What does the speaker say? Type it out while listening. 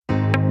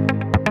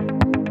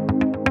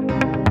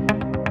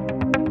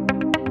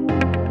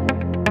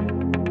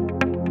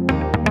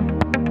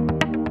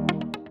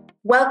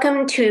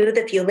Welcome to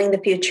the Fueling the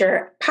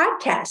Future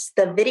podcast,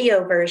 the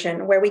video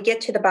version where we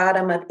get to the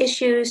bottom of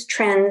issues,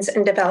 trends,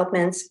 and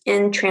developments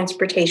in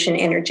transportation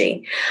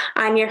energy.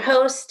 I'm your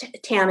host,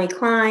 Tammy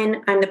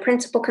Klein. I'm the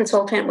principal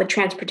consultant with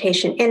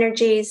Transportation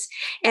Energies.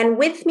 And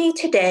with me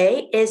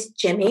today is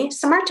Jimmy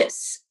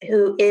Samartis,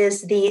 who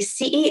is the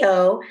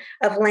CEO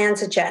of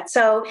LanzaJet.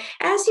 So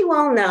as you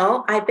all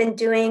know, I've been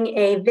doing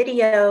a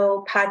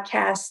video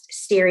podcast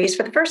series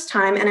for the first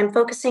time, and I'm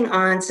focusing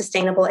on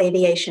sustainable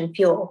aviation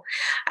fuel.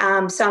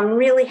 So I'm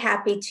really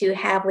happy to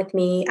have with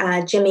me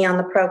Jimmy on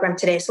the program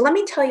today. So let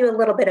me tell you a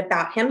little bit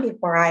about him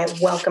before I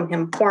welcome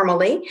him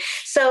formally.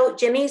 So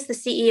Jimmy is the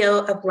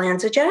CEO of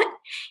LanzaJet.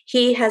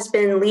 He has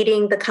been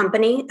leading the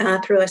company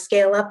through a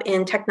scale up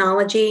in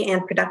technology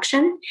and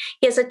production.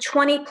 He has a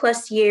 20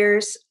 plus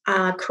years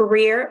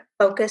career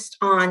focused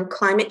on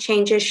climate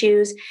change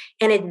issues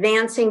and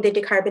advancing the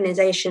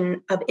decarbonization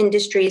of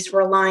industries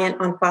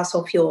reliant on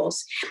fossil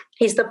fuels.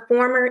 He's the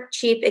former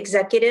chief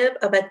executive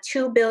of a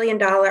 $2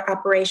 billion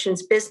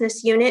operations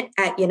business unit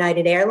at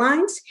United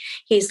Airlines.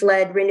 He's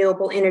led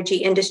renewable energy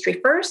industry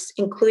firsts,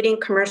 including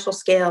commercial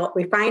scale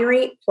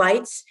refinery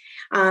flights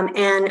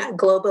and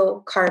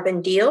global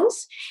carbon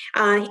deals.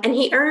 And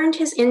he earned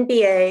his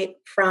MBA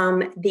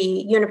from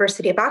the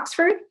University of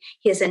Oxford.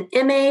 He has an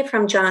MA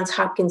from Johns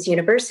Hopkins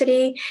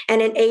University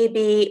and an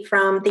AB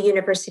from the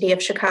University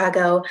of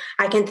Chicago.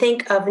 I can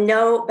think of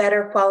no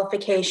better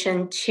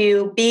qualification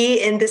to be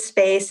in this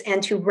space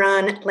and to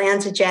run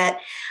LanzaJet.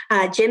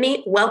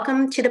 Jimmy,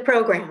 welcome to the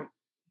program.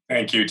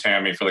 Thank you,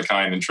 Tammy, for the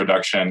kind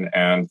introduction,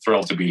 and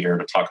thrilled to be here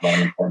to talk about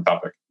an important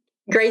topic.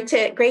 Great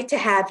to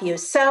have you.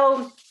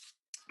 So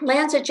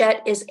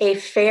LanzaJet is a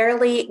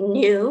fairly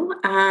new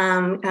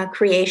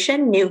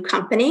creation, new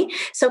company.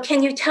 So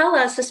can you tell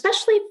us,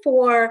 especially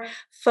for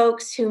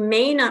folks who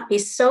may not be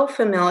so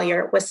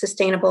familiar with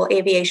sustainable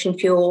aviation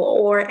fuel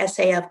or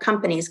SAF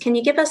companies, can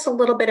you give us a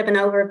little bit of an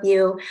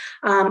overview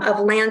of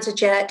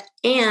LanzaJet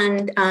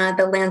and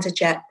the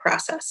LanzaJet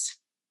process?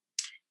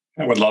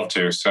 I would love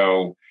to.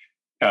 So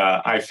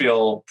I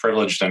feel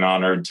privileged and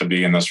honored to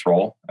be in this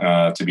role,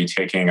 to be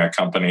taking a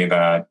company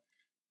that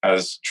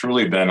has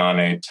truly been on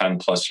a 10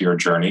 plus year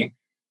journey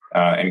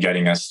and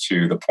getting us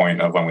to the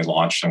point of when we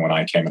launched and when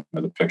I came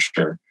into the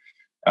picture.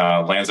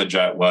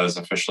 LanzaJet was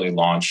officially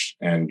launched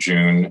in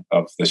June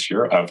of this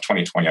year, of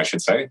 2020, I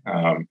should say.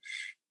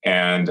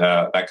 And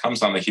that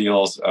comes on the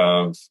heels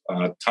of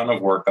a ton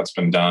of work that's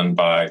been done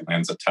by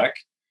LanzaTech,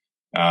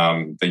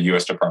 the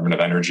US Department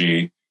of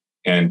Energy,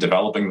 in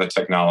developing the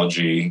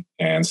technology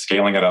and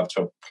scaling it up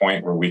to a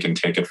point where we can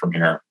take it from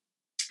here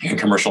and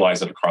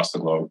commercialize it across the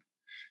globe.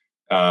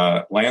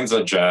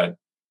 LanzaJet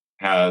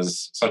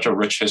has such a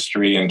rich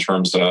history in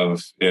terms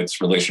of its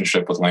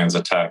relationship with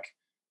LanzaTech,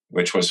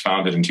 which was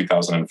founded in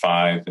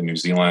 2005 in New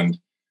Zealand,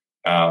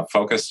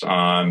 focused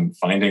on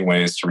finding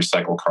ways to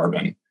recycle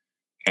carbon.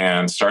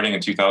 And starting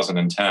in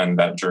 2010,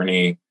 that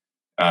journey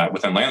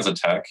within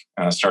LanzaTech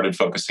started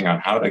focusing on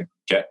how to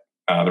get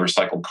the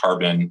recycled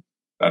carbon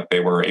that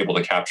they were able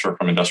to capture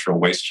from industrial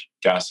waste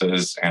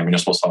gases and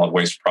municipal solid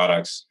waste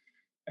products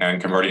and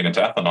converting it into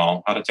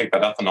ethanol, how to take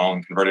that ethanol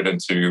and convert it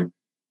into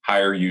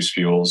higher use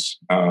fuels,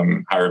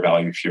 higher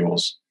value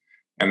fuels.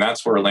 And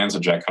that's where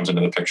LanzaJet comes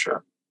into the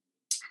picture.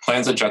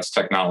 LanzaJet's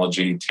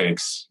technology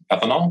takes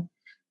ethanol,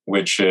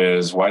 which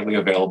is widely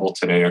available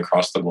today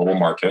across the global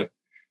market.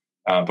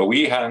 But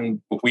we have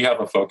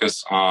a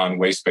focus on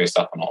waste-based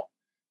ethanol.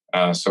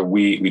 So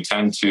we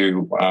tend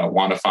to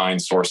want to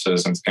find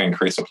sources and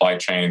create supply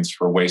chains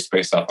for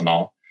waste-based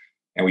ethanol.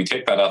 And we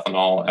take that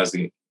ethanol as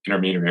the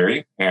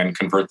intermediary and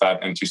convert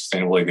that into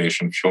sustainable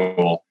aviation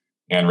fuel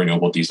and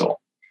renewable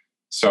diesel.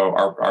 So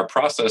our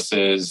process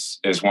is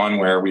one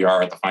where we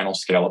are at the final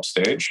scale-up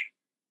stage.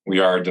 We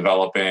are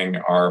developing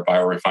our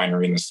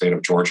biorefinery in the state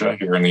of Georgia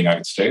here in the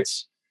United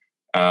States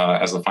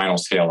as the final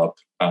scale-up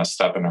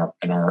step in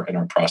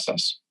our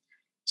process.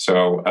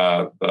 So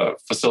the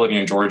facility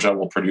in Georgia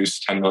will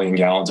produce 10 million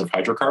gallons of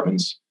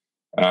hydrocarbons,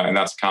 and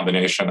that's a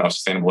combination of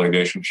sustainable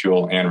aviation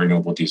fuel and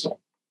renewable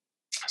diesel.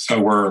 So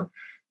we're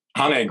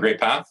on a great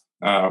path.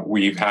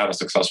 We've had a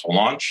successful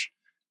launch.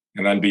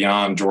 And then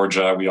beyond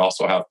Georgia, we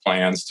also have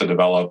plans to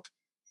develop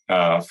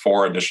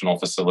 4 additional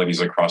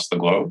facilities across the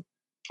globe,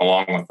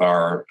 along with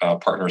our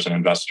partners and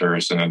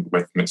investors, and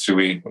with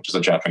Mitsui, which is a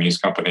Japanese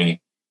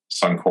company,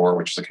 Suncor,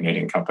 which is a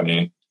Canadian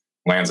company,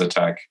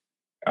 LanzaTech,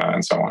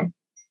 and so on.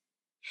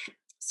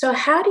 So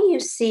how do you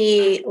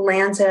see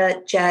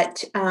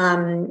LanzaJet,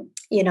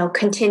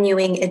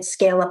 continuing its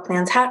scale-up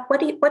plans?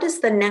 What does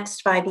the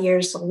next 5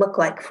 years look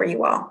like for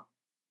you all?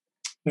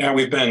 Yeah,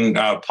 we've been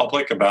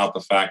public about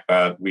the fact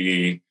that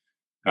we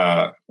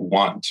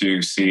want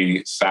to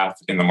see SAF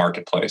in the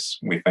marketplace.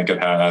 We think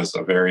it has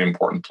a very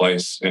important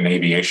place in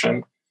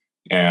aviation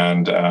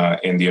and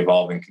in the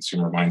evolving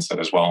consumer mindset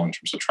as well in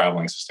terms of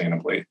traveling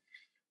sustainably.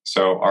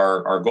 So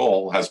our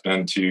goal has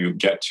been to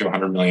get to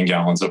 100 million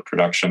gallons of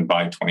production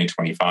by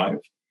 2025.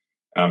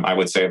 I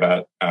would say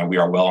that we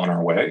are well on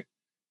our way.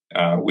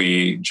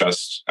 We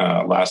just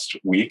last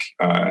week,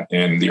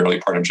 in the early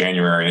part of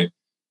January,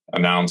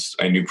 announced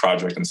a new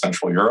project in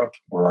Central Europe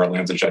where our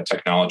LanzaJet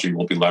technology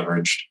will be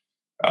leveraged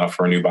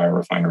for a new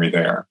biorefinery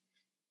there.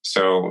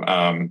 So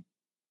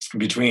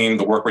between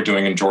the work we're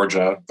doing in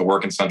Georgia, the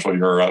work in Central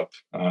Europe,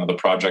 the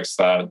projects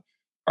that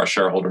our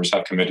shareholders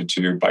have committed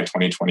to by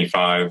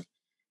 2025,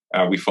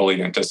 we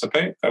fully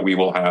anticipate that we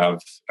will have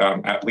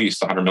at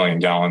least 100 million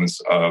gallons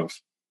of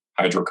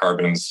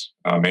hydrocarbons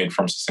made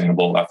from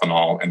sustainable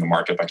ethanol in the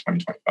market by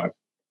 2025.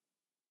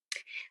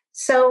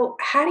 So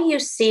how do you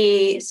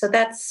see, so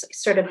that's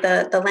sort of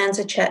the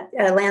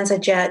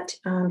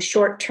LanzaJet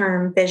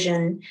short-term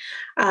vision.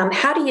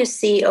 How do you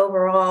see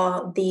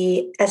overall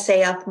the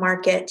SAF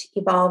market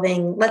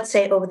evolving, let's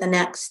say over the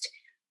next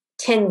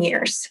 10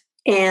 years?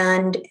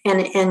 And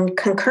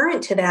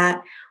concurrent to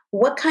that,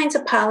 what kinds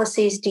of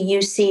policies do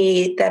you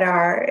see that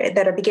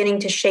are beginning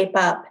to shape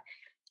up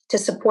to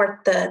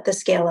support the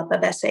scale up of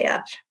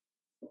SAF?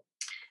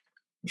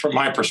 From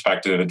my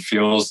perspective, it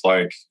feels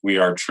like we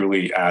are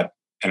truly at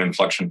an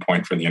inflection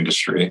point for the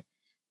industry.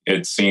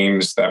 It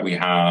seems that we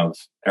have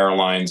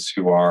airlines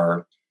who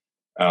are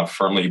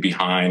firmly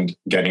behind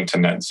getting to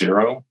net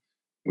zero.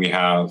 We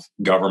have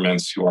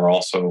governments who are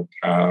also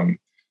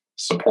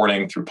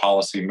supporting through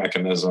policy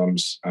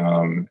mechanisms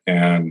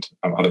and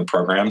other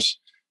programs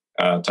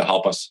to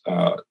help us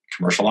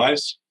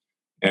commercialialize.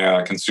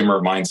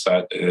 Consumer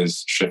mindset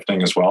is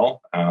shifting as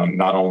well,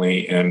 not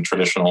only in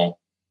traditional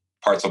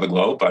parts of the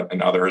globe, but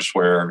in others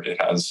where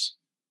it has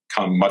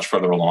come much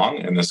further along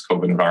in this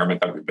COVID environment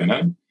that we've been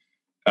in.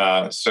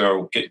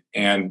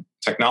 And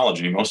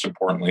technology, most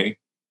importantly,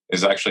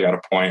 is actually at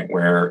a point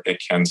where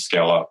it can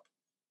scale up.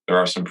 There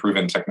are some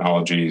proven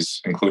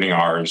technologies, including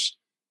ours,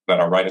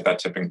 that are right at that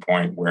tipping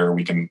point where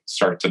we can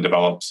start to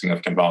develop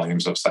significant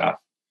volumes of SAF.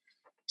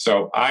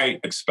 So I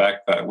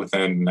expect that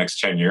within the next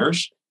 10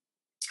 years,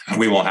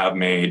 we will have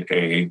made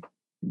a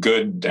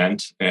good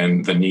dent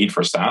in the need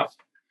for SAF,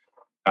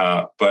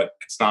 but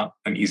it's not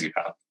an easy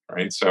path,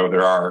 right? So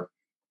there are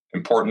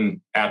important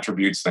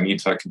attributes that need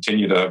to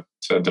continue to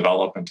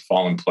develop and to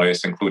fall in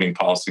place, including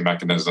policy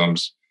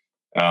mechanisms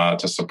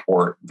to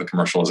support the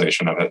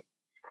commercialization of it.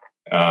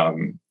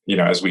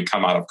 As we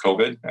come out of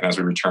COVID and as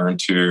we return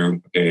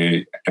to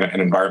an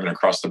environment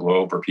across the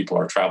globe where people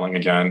are traveling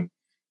again,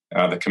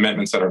 the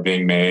commitments that are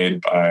being made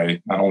by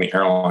not only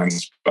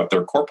airlines, but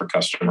their corporate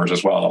customers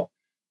as well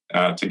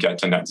to get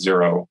to net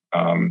zero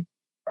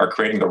are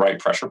creating the right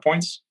pressure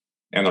points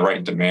and the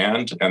right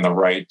demand and the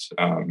right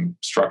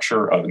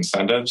structure of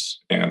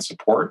incentives and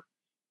support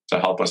to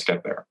help us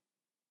get there.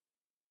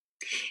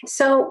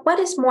 So what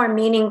is more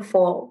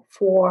meaningful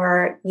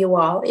for you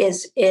all?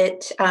 Is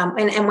it,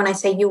 and when I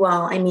say you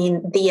all, I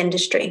mean the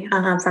industry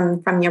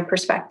from your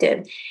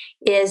perspective.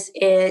 Is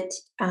it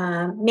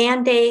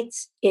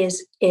mandates?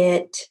 Is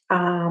it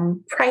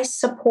price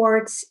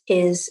supports?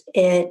 Is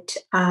it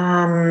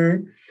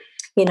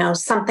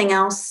something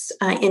else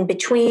in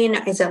between?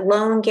 Is it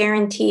loan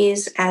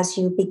guarantees as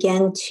you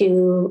begin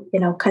to,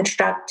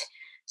 construct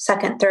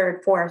second,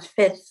 third, fourth,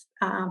 fifth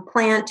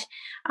plant?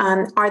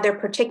 Are there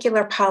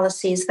particular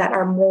policies that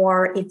are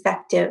more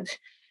effective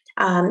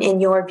in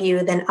your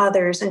view than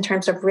others in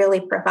terms of really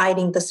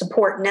providing the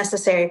support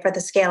necessary for the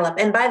scale up?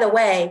 And by the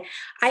way,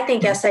 I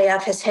think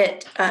SAF has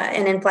hit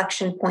an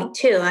inflection point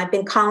too. I've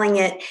been calling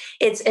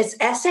it's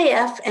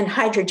SAF and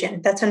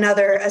hydrogen. That's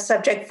another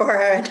subject for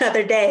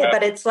another day,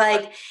 but it's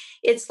like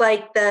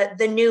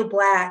the new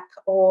black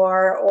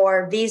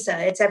or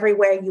Visa. It's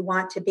everywhere you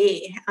want to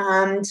be.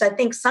 So I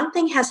think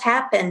something has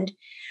happened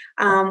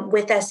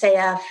with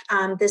SAF,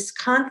 this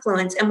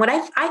confluence. And what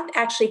I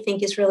actually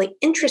think is really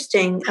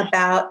interesting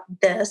about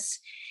this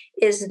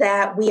is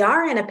that we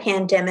are in a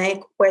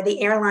pandemic where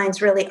the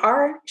airlines really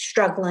are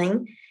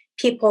struggling.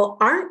 People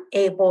aren't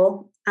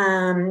able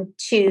to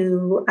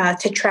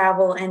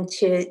travel and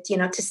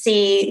to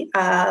see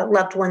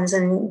loved ones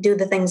and do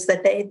the things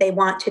that they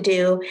want to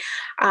do.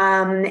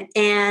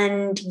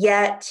 And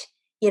yet,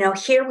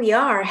 here we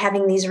are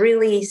having these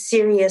really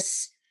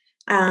serious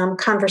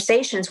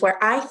conversations where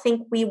I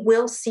think we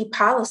will see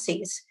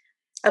policies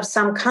of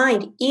some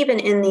kind, even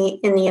in the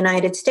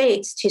United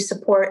States, to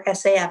support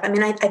SAF. I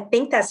mean, I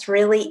think that's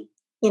really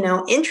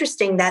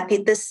interesting that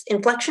this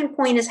inflection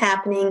point is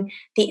happening.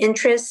 The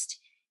interest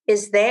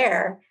is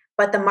there,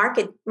 but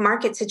the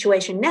market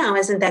situation now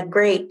isn't that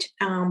great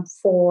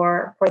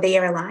for the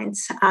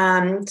airlines.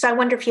 So I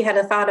wonder if you had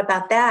a thought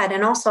about that,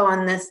 and also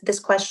on this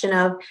question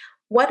of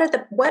what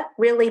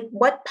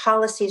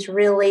policies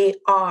really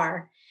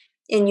are,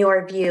 in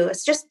your view,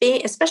 it's just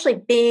especially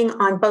being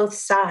on both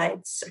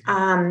sides,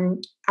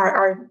 do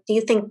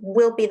you think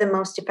will be the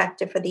most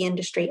effective for the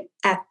industry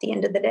at the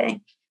end of the day?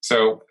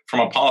 So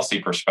from a policy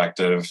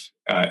perspective,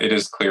 it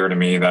is clear to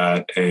me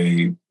that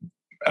a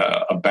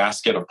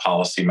basket of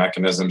policy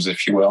mechanisms,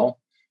 if you will,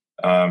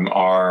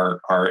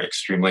 are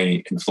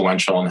extremely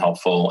influential and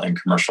helpful in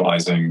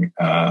commercializing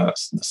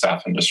the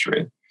SAF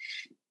industry.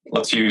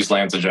 Let's use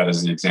LanzaJet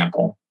as the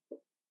example.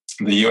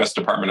 The U.S.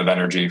 Department of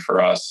Energy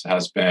for us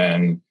has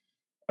been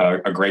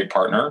a great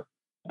partner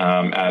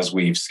as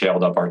we've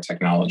scaled up our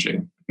technology.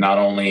 not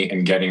only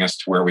in getting us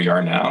to where we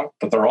are now,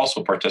 but they're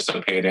also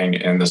participating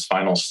in this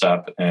final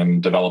step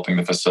in developing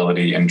the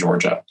facility in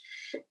Georgia.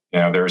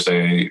 There's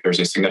a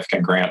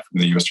significant grant from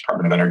the U.S.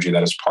 Department of Energy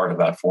that is part of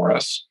that for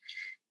us,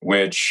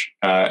 which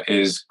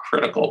is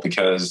critical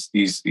because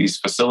these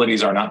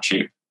facilities are not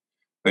cheap.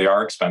 They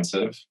are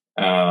expensive.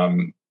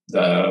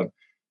 The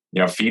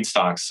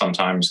feedstocks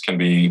sometimes can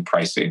be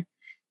pricey.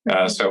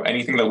 So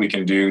anything that we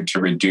can do to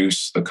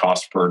reduce the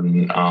cost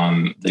burden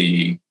on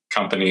the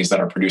companies that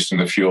are producing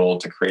the fuel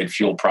to create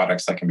fuel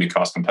products that can be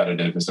cost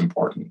competitive is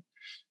important.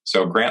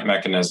 So grant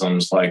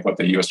mechanisms like what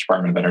the U.S.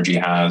 Department of Energy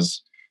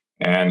has,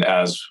 and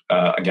as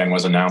again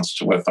was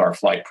announced with our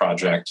flight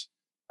project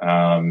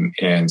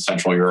in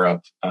Central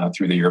Europe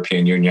through the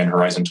European Union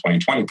Horizon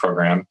 2020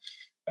 program,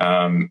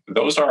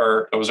 those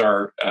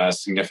are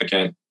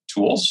significant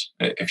tools,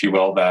 if you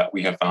will, that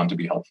we have found to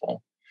be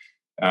helpful.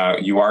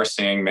 You are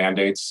seeing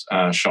mandates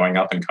showing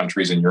up in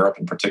countries in Europe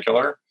in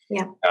particular,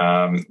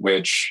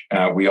 which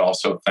we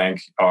also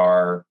think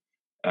are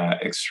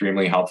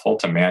extremely helpful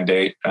to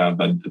mandate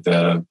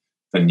the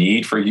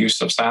need for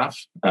use of SAF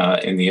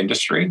in the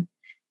industry.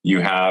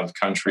 You have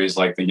countries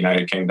like the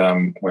United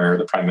Kingdom, where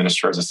the Prime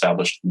Minister has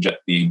established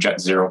the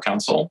Jet Zero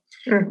Council,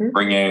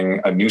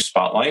 bringing a new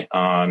spotlight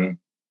on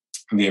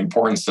the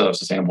importance of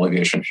sustainable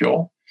aviation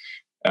fuel.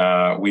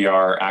 We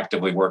are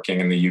actively working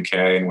in the UK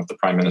and with the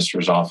Prime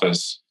Minister's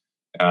office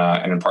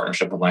and in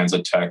partnership with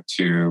LanzaTech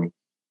to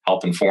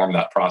help inform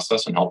that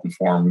process and help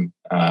inform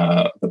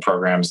the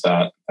programs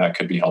that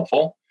could be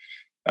helpful.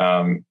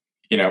 And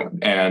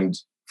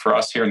for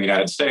us here in the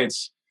United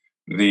States,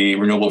 the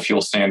Renewable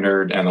Fuel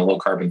Standard and the Low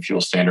Carbon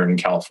Fuel Standard in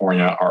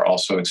California are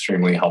also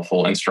extremely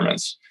helpful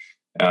instruments.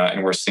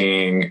 And we're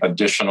seeing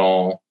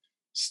additional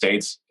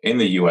states in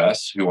the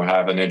US who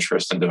have an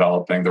interest in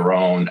developing their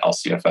own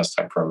LCFS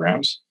type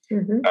programs.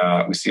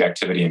 We see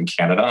activity in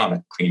Canada on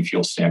a clean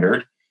fuel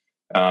standard.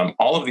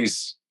 All of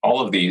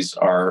these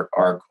are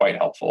quite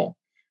helpful.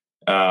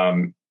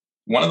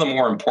 One of the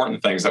more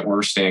important things that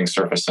we're seeing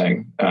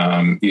surfacing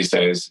these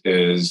days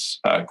is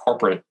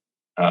corporate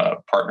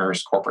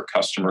partners, corporate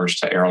customers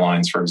to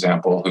airlines, for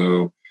example,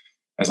 who,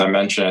 as I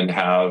mentioned,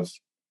 have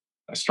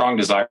a strong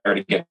desire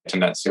to get to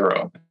net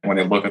zero. And when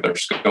they look at their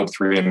scope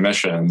 3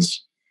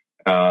 emissions,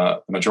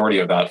 the majority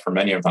of that for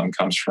many of them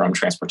comes from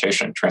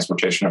transportation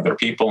of their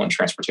people and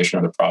transportation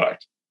of their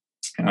product.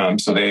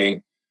 So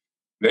they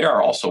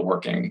are also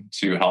working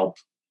to help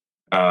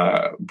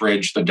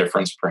bridge the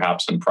difference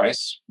perhaps in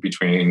price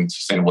between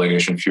sustainable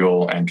aviation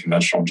fuel and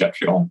conventional jet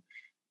fuel,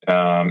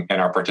 and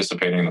are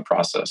participating in the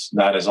process.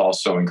 That is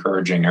also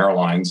encouraging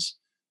airlines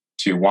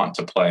to want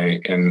to play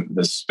in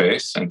this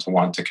space and to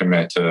want to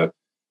commit to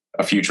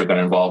a future that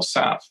involves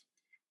SAF.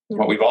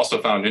 What we've also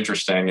found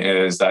interesting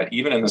is that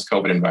even in this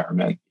COVID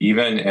environment,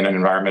 even in an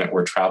environment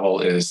where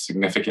travel is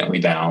significantly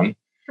down,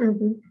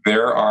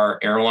 there are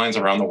airlines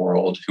around the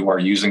world who are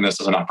using this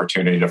as an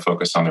opportunity to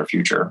focus on their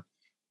future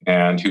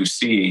and who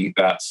see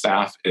that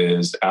SAF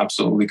is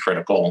absolutely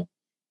critical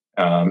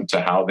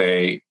to how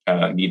they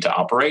need to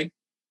operate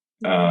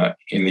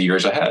in the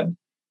years ahead.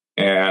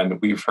 And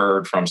we've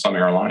heard from some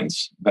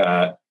airlines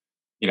that,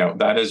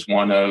 that is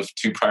one of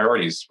 2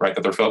 priorities, right,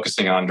 that they're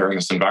focusing on during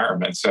this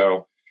environment.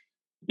 So,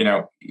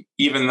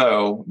 even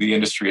though the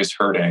industry is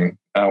hurting,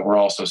 we're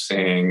also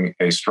seeing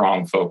a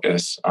strong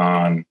focus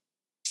on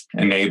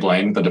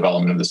enabling the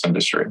development of this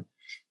industry.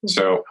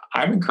 So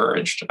I'm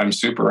encouraged. I'm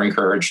super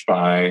encouraged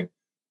by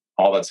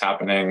all that's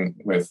happening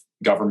with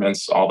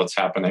governments, all that's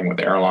happening with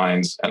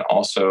airlines, and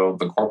also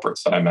the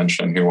corporates that I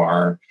mentioned who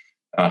are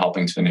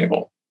helping to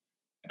enable.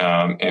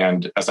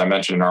 And as I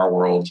mentioned, in our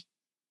world,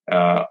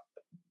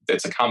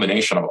 it's a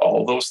combination of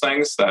all of those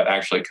things that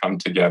actually come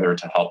together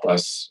to help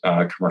us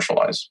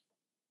commercialize.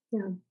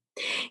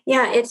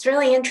 Yeah, it's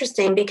really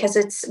interesting because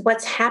it's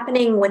what's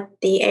happening with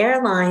the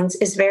airlines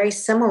is very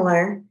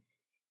similar,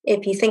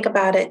 if you think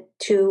about it,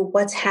 to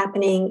what's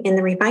happening in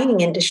the refining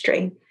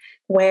industry,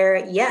 where,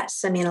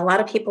 yes, I mean, a lot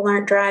of people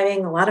aren't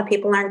driving, a lot of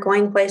people aren't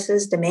going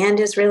places, demand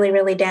is really,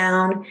 really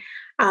down.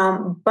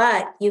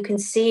 But you can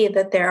see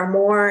that there are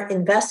more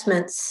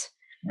investments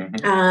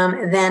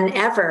than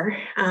ever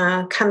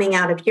coming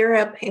out of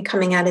Europe and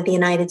coming out of the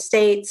United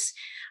States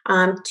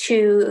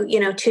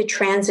to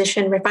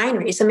transition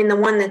refineries. I mean, the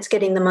one that's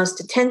getting the most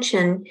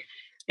attention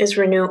is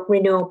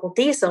renewable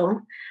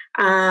diesel.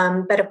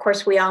 But of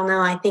course, we all know,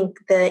 I think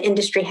the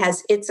industry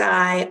has its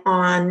eye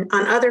on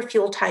other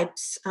fuel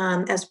types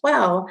as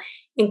well,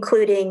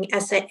 including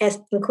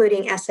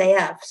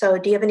SAF. So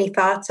do you have any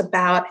thoughts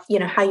about,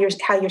 how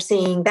you're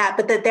seeing that,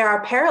 but that there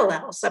are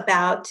parallels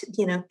about,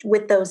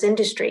 with those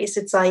industries?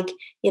 It's like,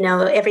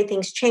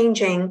 everything's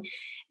changing.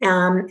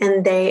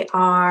 And they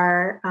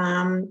are,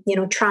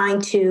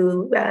 trying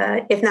to,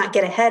 if not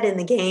get ahead in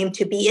the game,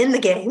 to be in the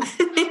game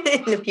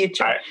in the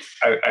future.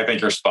 I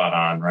think you're spot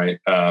on, right?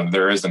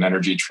 There is an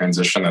energy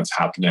transition that's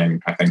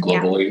happening, I think,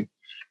 globally.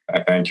 Yeah.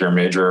 I think your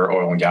major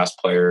oil and gas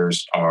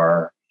players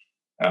are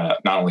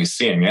not only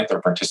seeing it,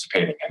 they're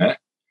participating in it.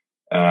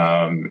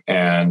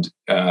 And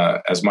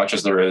as much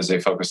as there is a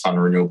focus on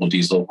renewable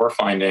diesel, we're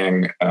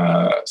finding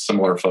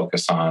similar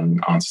focus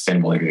on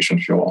sustainable aviation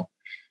fuel.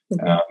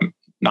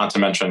 Not to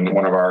mention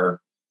one of our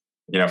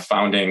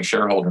founding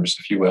shareholders,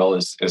 if you will,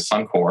 is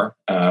Suncor,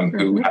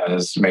 who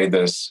has made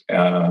this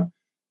a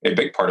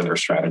big part of their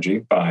strategy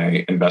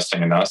by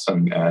investing in us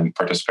and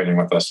participating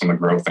with us in the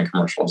growth and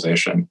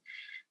commercialization.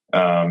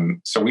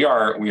 So we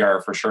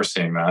are for sure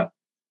seeing that.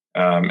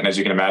 And as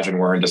you can imagine,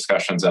 we're in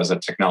discussions as a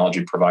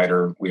technology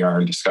provider. We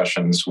are in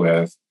discussions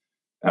with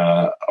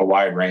a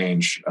wide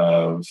range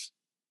of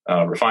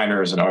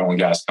refiners and oil and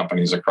gas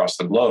companies across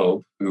the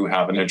globe who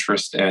have an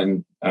interest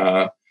in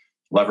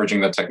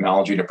leveraging the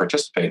technology to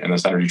participate in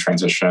this energy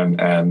transition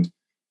and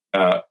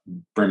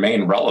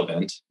remain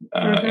relevant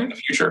in the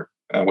future,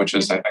 which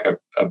is, I think,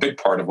 a big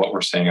part of what we're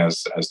seeing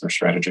as their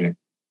strategy.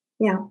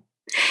 Yeah.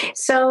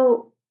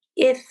 So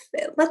if,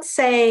 let's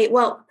say,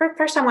 well,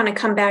 first I want to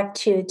come back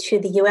to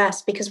the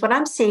U.S. because what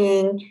I'm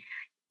seeing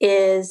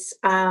is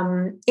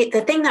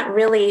the thing that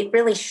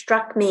really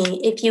struck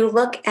me. If you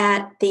look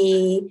at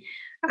the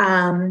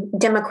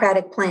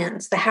Democratic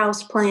plans, the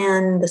House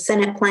plan, the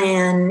Senate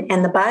plan,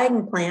 and the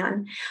Biden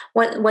plan,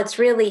 what's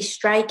really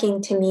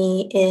striking to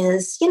me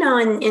is,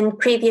 in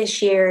previous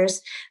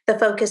years, the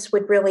focus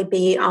would really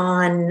be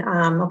on,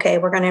 okay,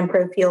 we're going to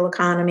improve fuel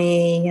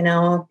economy,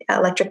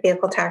 electric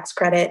vehicle tax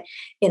credit,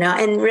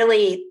 and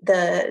really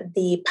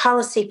the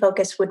policy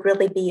focus would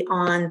really be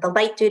on the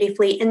light duty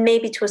fleet and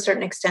maybe to a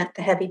certain extent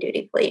the heavy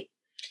duty fleet.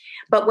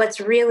 But what's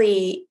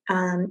really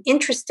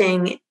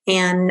interesting,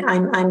 and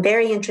I'm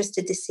very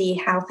interested to see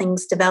how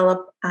things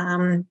develop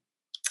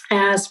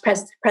as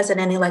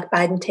President-elect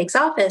Biden takes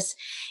office,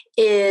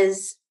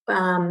 is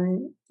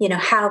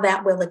how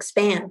that will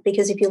expand.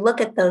 Because if you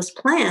look at those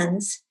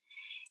plans,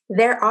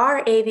 there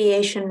are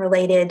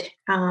aviation-related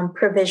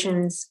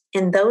provisions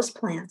in those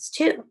plans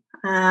too.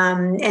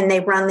 And they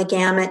run the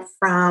gamut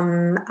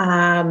from,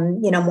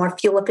 more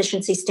fuel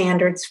efficiency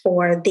standards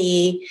for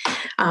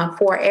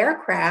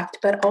aircraft,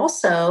 but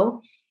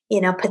also,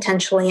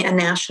 potentially a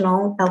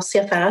national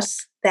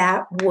LCFS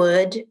that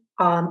would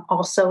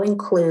also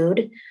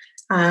include,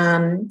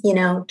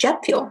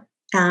 jet fuel.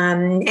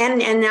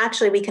 And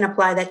actually, we can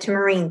apply that to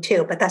marine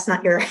too, but that's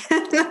not your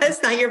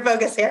that's not your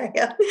focus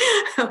area.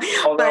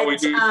 Although we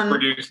do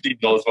produce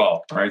diesel as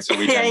well, right? So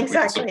we can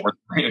support the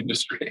marine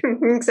industry.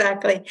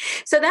 Exactly.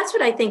 So that's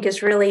what I think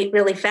is really,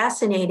 really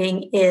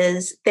fascinating.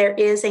 Is there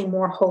is a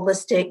more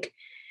holistic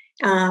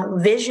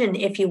vision,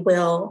 if you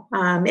will.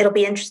 It'll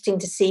be interesting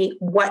to see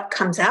what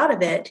comes out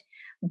of it.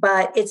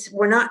 But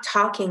we're not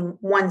talking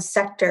one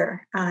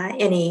sector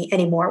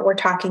anymore. We're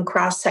talking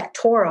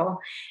cross-sectoral.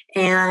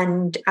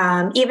 And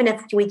even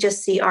if we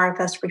just see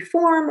RFS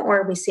reform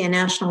or we see a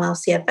national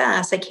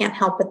LCFS, I can't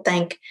help but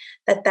think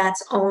that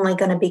that's only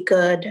going to be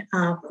good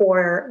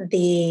for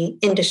the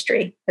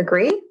industry.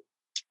 Agree?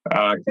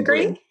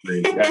 Agree?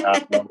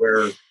 Yeah,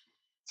 we're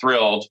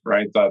thrilled,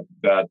 right,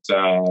 that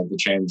the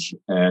change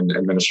in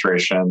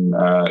administration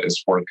is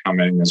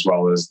forthcoming, as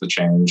well as the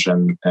change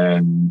in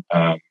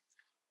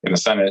the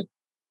Senate,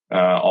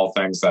 all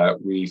things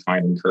that we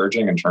find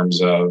encouraging in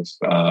terms of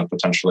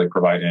potentially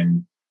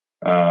providing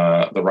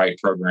the right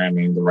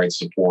programming, the right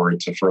support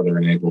to further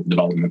enable the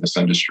development of this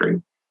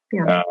industry.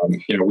 Yeah.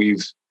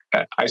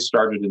 I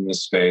started in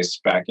this space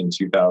back in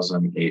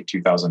 2008,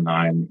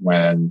 2009,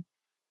 when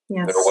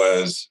there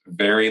was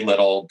very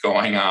little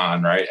going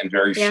on, right? And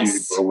very few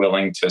were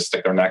willing to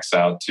stick their necks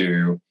out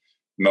to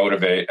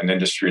motivate an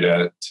industry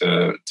to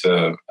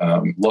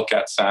look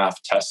at SAF,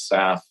 test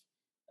SAF,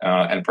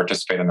 and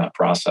participate in that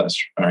process,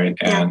 right?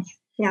 And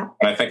when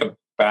I think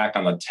back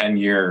on the 10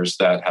 years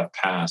that have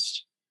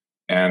passed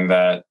and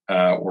that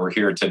we're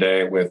here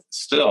today with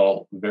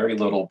still very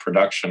little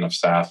production of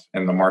SAF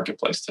in the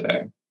marketplace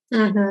today.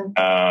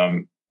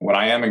 What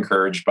I am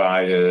encouraged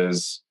by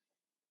is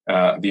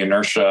the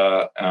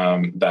inertia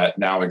that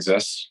now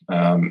exists,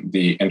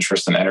 the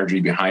interest and energy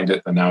behind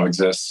it that now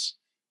exists,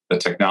 the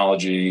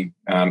technology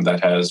that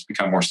has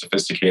become more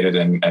sophisticated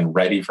and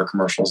ready for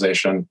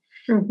commercialization.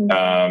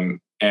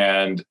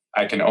 And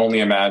I can only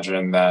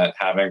imagine that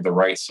having the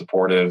right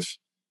supportive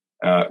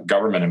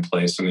government in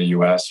place in the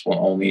U.S.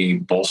 will only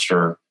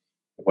bolster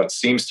what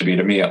seems to be,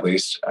 to me at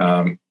least,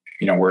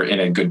 we're in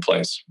a good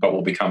place, but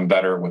we'll become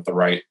better with the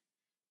right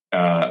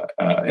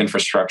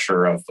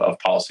infrastructure of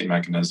policy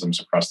mechanisms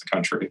across the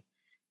country.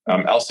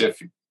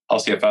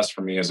 LCFS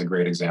for me is a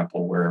great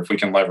example where if we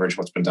can leverage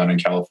what's been done in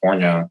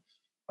California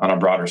on a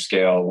broader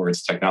scale, where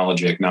it's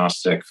technology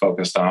agnostic,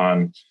 focused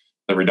on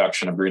the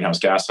reduction of greenhouse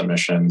gas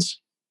emissions,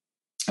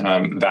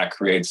 that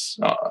creates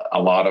a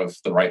lot of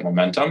the right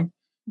momentum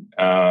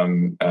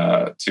to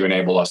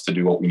enable us to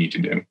do what we need to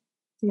do.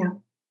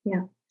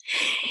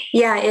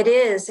 Yeah, it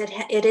is.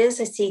 It is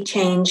a sea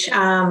change.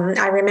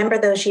 I remember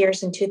those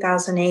years in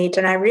 2008,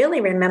 and I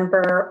really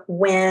remember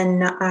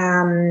when,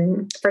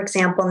 for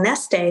example,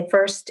 Neste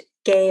first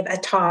gave a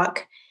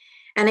talk,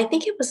 and I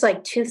think it was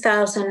like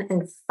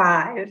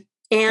 2005.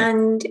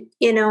 And,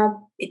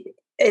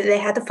 they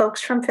had the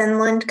folks from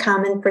Finland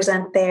come and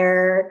present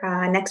their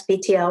next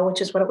BTL,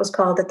 which is what it was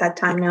called at that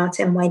time. Now it's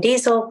MY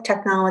Diesel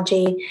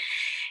technology.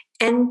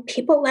 And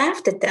people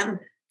laughed at them.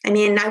 I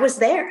mean, I was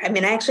there. I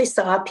mean, I actually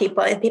saw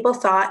people, and people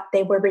thought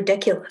they were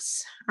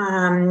ridiculous.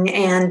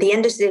 And the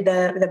industry,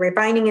 the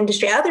refining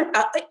industry,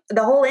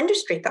 the whole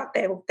industry thought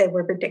they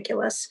were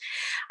ridiculous.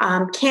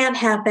 Can't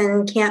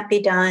happen, can't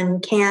be done,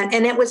 can't.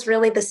 And it was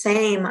really the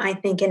same, I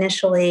think,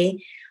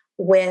 initially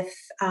with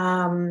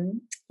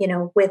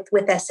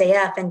with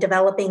SAF and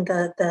developing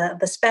the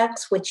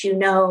specs, which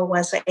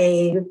was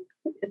a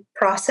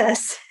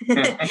process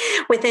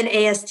within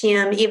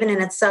ASTM, even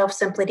in itself,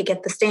 simply to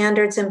get the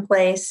standards in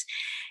place.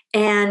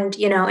 And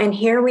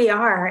here we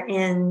are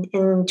in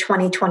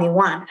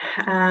 2021.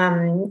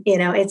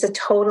 It's a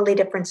totally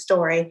different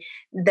story.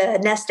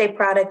 The Neste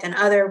product and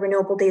other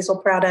renewable diesel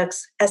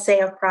products,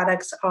 SAF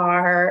products,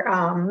 are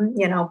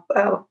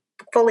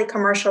fully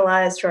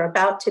commercialized or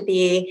about to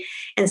be,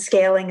 and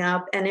scaling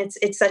up. And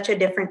it's such a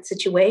different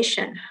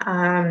situation.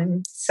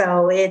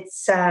 So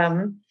it's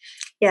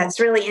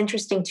really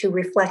interesting to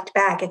reflect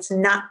back. It's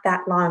not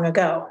that long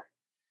ago.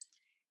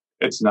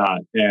 It's not.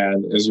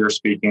 And as you're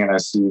speaking, and I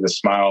see the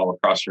smile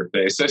across your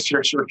face as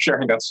you're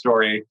sharing that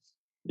story,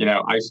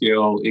 I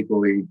feel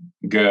equally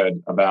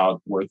good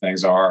about where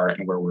things are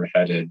and where we're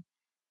headed.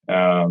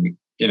 The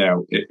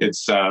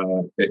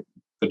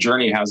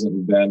journey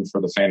hasn't been for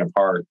the faint of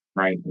heart,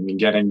 right? I mean,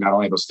 getting not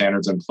only those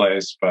standards in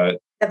place, but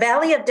the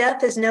valley of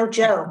death is no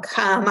joke.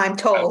 I'm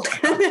told.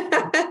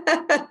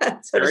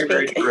 Very,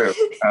 very true.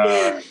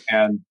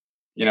 And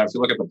if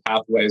you look at the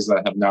pathways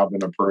that have now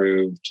been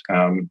approved,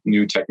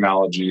 new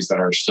technologies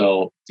that are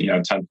still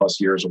 10 plus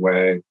years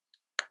away,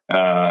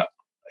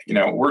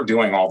 we're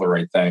doing all the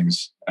right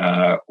things.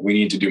 We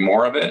need to do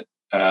more of it.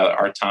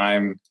 The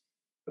time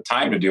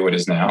to do it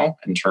is now.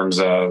 In terms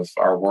of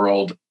our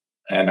world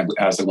and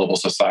as a global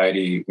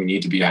society, we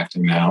need to be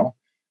acting now.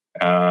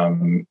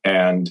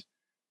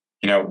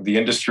 The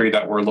industry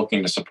that we're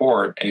looking to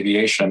support,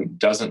 aviation,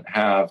 doesn't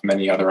have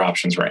many other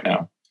options right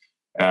now.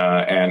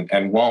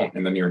 And won't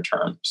in the near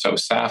term. So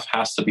SAF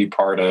has to be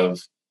part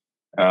of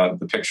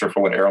the picture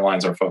for what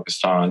airlines are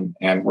focused on,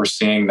 and we're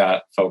seeing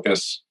that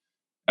focus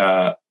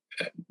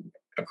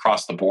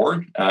across the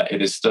board.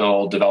 It is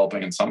still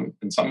developing in some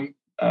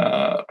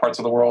parts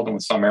of the world and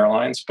with some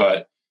airlines,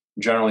 but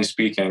generally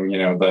speaking,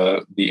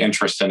 the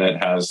interest in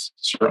it has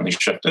certainly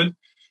shifted.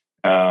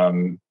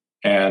 I'm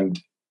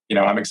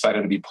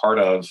excited to be part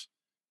of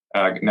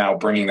now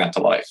bringing that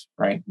to life,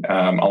 right?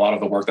 A lot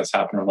of the work that's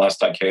happened in the last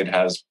decade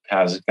has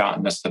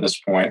gotten us to this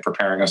point,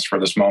 preparing us for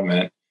this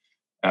moment.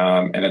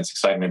 And it's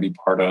exciting to be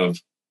part of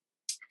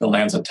the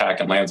LanzaTech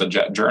and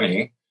LanzaJet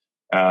journey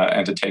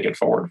and to take it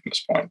forward from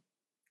this point.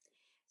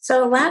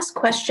 So last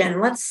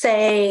question, let's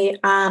say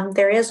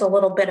there is a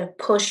little bit of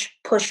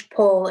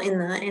push-pull in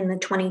the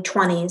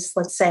 2020s,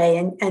 let's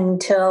say,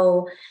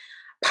 until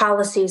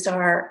policies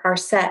are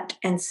set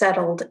and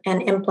settled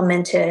and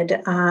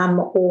implemented,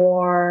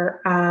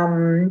 or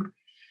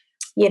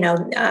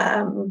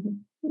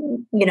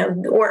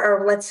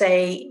let's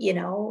say,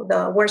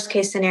 the worst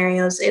case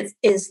scenarios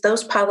is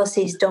those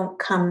policies don't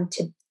come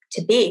to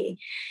be.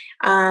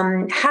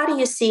 How do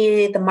you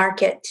see the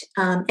market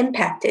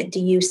impacted? Do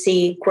you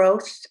see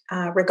growth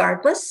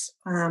regardless,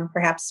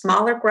 perhaps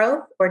smaller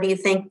growth, or do you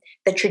think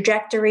the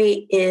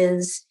trajectory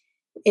is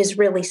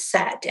really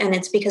set, and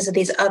it's because of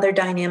these other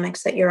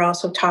dynamics that you're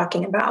also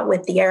talking about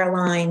with the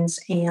airlines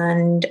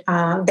and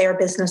their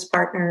business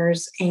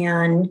partners,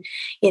 and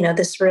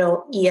this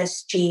real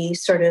ESG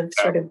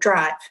sort of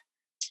drive?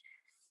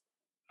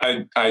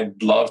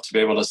 I'd love to be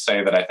able to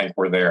say that I think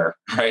we're there,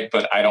 right?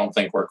 But I don't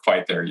think we're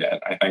quite there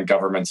yet. I think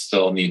governments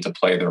still need to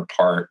play their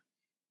part,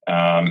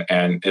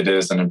 and it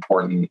is an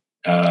important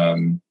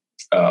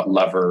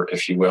lever,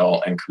 if you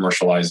will, in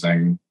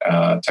commercializing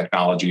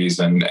technologies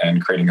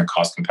and creating a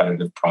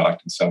cost-competitive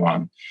product and so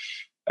on.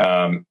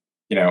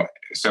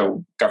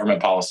 So government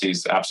policy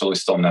is absolutely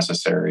still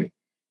necessary.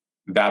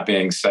 That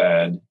being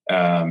said,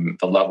 the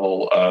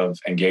level of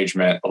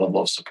engagement, the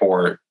level of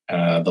support,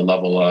 the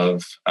level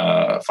of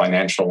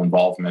financial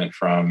involvement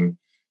from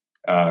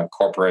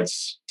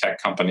corporates,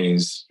 tech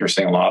companies, you're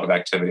seeing a lot of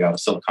activity out of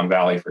Silicon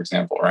Valley, for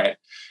example, right?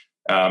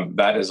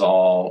 That is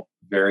all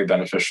very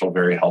beneficial,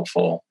 very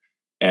helpful.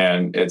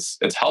 And it's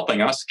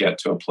helping us get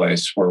to a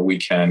place where we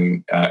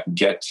can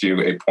get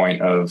to a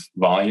point of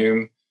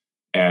volume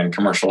and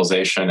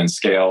commercialization and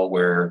scale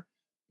where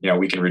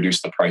we can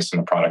reduce the price in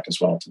the product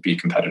as well to be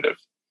competitive.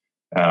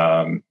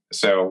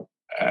 So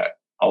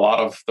a lot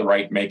of the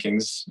right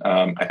makings,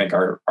 I think,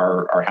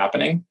 are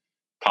happening.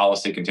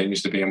 Policy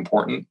continues to be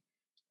important.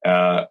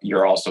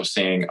 You're also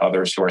seeing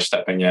others who are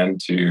stepping in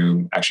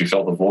to actually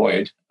fill the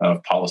void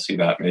of policy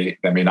that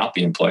may not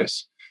be in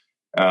place.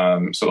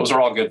 So those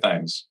are all good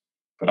things.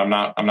 But I'm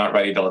not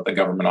ready to let the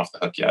government off the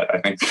hook yet.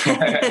 I think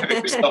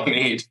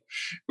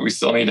we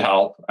still need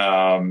help,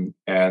 and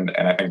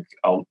I think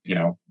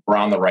we're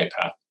on the right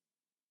path.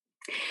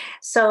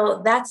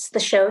 So that's the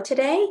show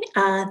today.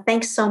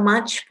 Thanks so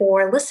much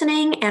for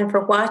listening and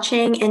for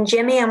watching. And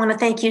Jimmy, I want to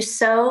thank you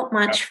so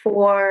much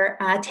for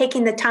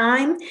taking the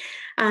time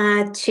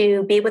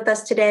to be with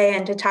us today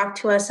and to talk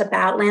to us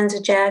about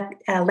LanzaJet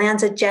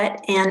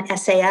and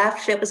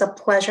SAF. It was a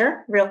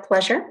pleasure, real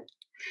pleasure.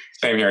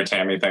 Same here,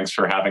 Tammy. Thanks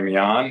for having me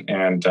on.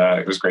 And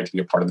it was great to be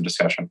a part of the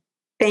discussion.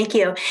 Thank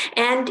you.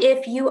 And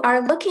if you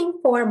are looking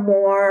for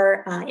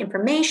more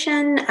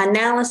information,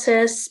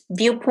 analysis,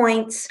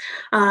 viewpoints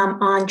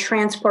on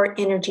transport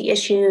energy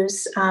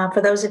issues, for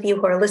those of you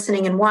who are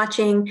listening and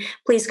watching,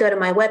 please go to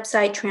my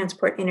website,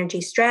 Transport Energy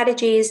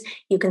Strategies.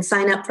 You can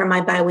sign up for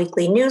my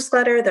biweekly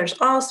newsletter. There's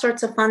all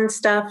sorts of fun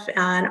stuff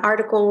and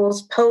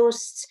articles,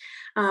 posts,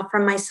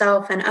 from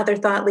myself and other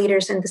thought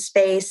leaders in the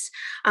space.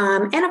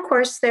 And of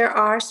course, there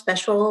are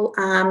special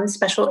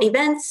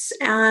events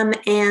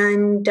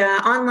and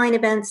online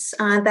events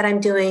that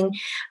I'm doing,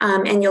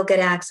 and you'll get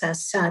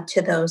access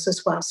to those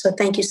as well. So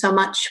thank you so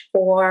much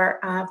for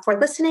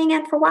listening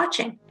and for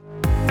watching.